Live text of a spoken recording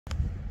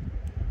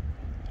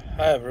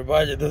Hi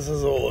everybody, this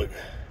is Oleg.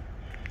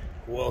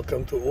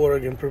 Welcome to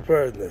Oregon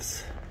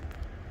Preparedness.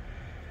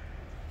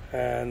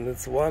 And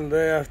it's one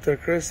day after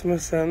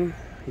Christmas, and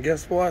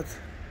guess what?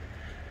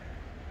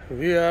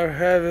 We are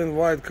having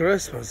white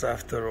Christmas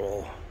after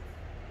all.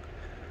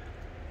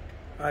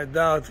 I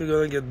doubt we're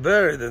gonna get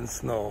buried in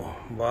snow,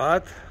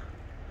 but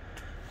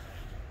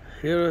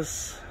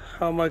here's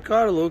how my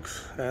car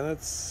looks, and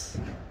it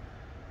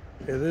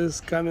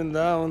is coming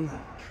down,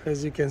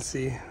 as you can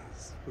see,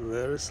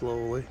 very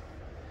slowly.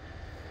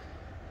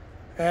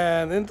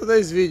 And in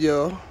today's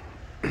video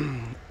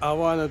I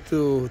wanted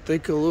to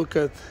take a look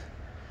at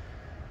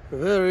a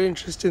very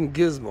interesting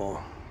gizmo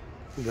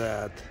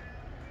that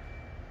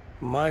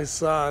my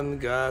son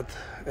got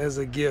as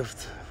a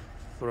gift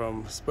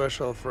from a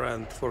special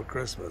friend for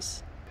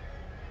Christmas.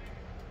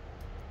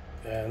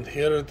 And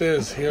here it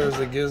is. Here's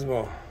the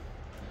gizmo.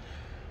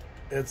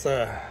 It's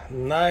a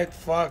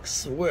NIGHTFOX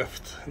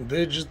SWIFT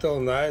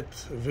digital night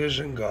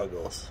vision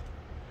goggles.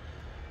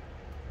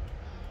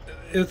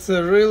 It's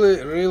a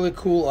really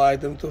cool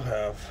item to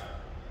have.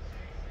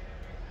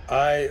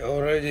 I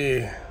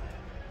already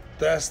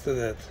tested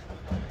it,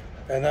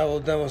 and I will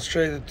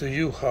demonstrate it to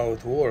you how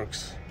it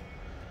works.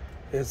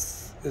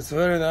 It's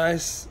very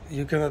nice.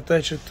 You can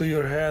attach it to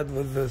your head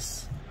with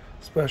this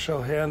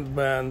special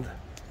handband.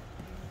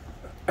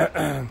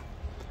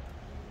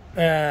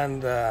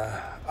 And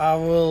I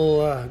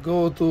will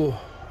go to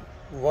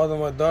one of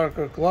my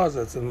darker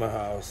closets in my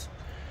house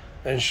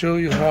and show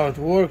you how it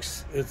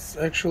works. It's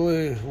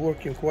actually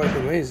working quite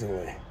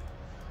amazingly.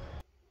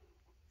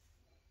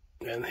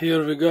 And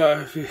here we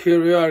go.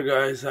 Here we are,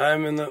 guys.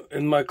 I'm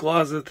in my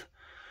closet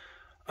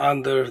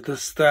under the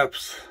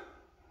steps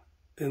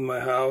in my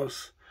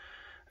house.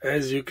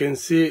 As you can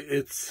see,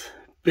 it's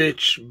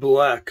pitch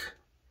black.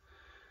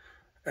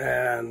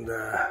 And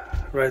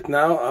right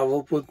now I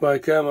will put my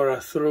camera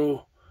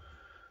through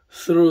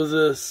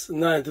this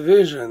night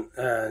vision,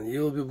 and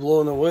you'll be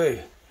blown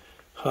away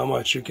how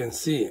much you can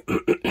see.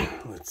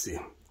 Let's see.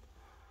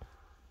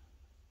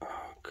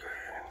 Okay.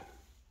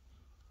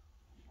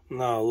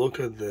 Now look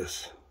at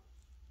this.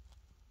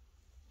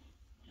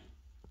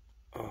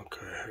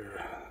 Okay,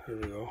 here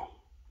we go.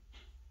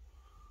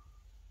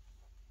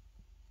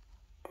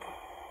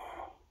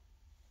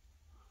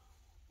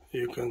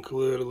 You can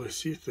clearly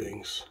see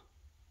things.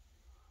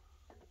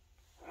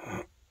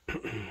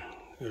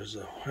 There's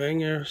the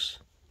hangers.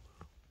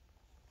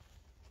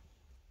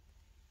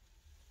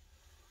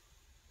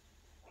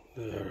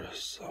 There are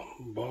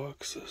some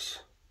boxes.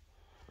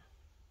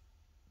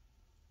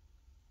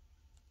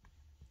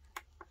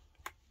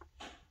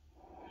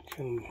 You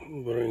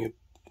can bring it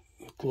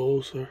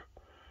closer.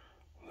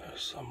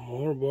 There's some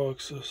more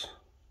boxes.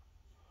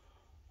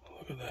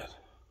 Look at that.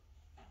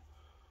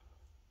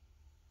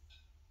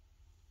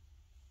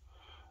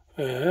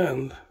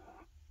 And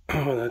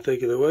when I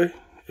take it away,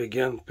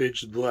 again,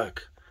 pitch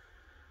black.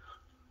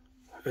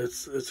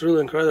 It's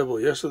really incredible.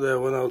 Yesterday I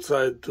went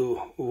outside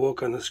to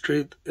walk on the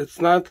street.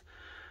 It's not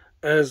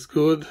as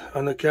good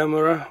on the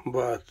camera,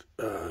 but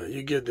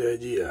you get the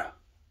idea.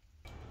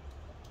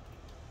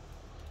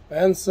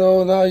 And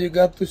so now you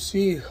got to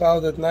see how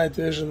that night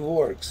vision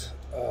works.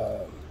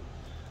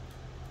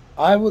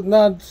 I would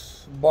not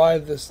buy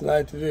this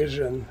night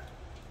vision.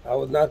 I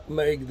would not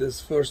make this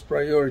first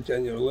priority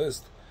on your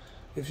list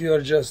if you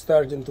are just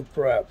starting to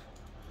prep.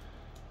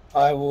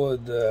 I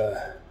would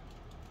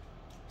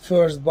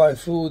first buy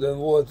food and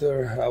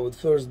water. I would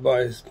first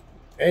buy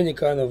any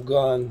kind of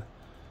gun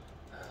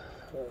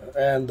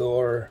and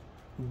or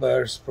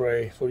bear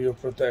spray for your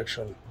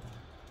protection.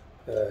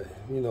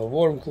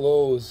 Warm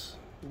clothes,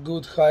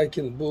 good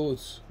hiking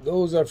boots,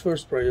 those are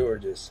first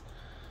priorities.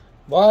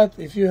 But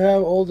if you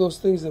have all those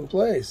things in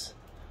place,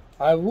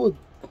 I would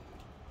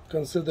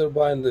consider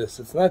buying this.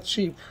 It's not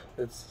cheap.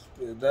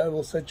 That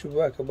will set you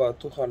back about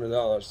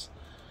 $200.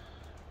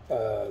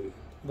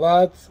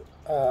 But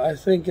I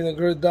think in a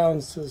grid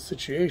down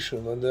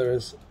situation, when there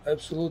is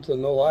absolutely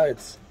no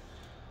lights,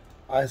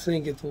 I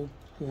think it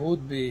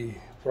would be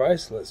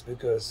priceless.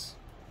 Because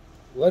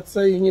let's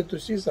say you need to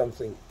see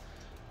something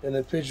in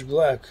a pitch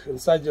black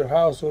inside your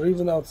house or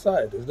even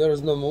outside. If there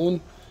is no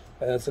moon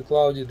and it's a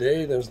cloudy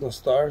day, there's no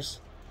stars,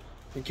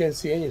 you can't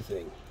see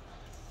anything.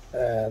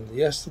 And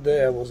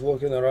yesterday I was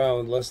walking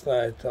around last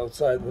night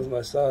outside with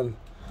my son,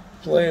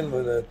 playing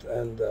with it,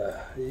 and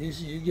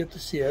you get to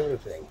see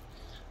everything.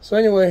 So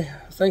anyway,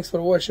 thanks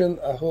for watching.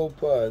 I hope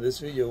this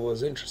video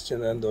was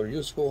interesting and or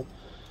useful.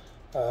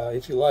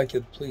 If you like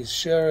it, please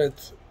share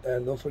it,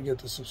 and don't forget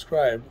to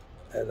subscribe,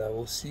 and I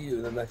will see you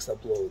in the next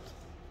upload.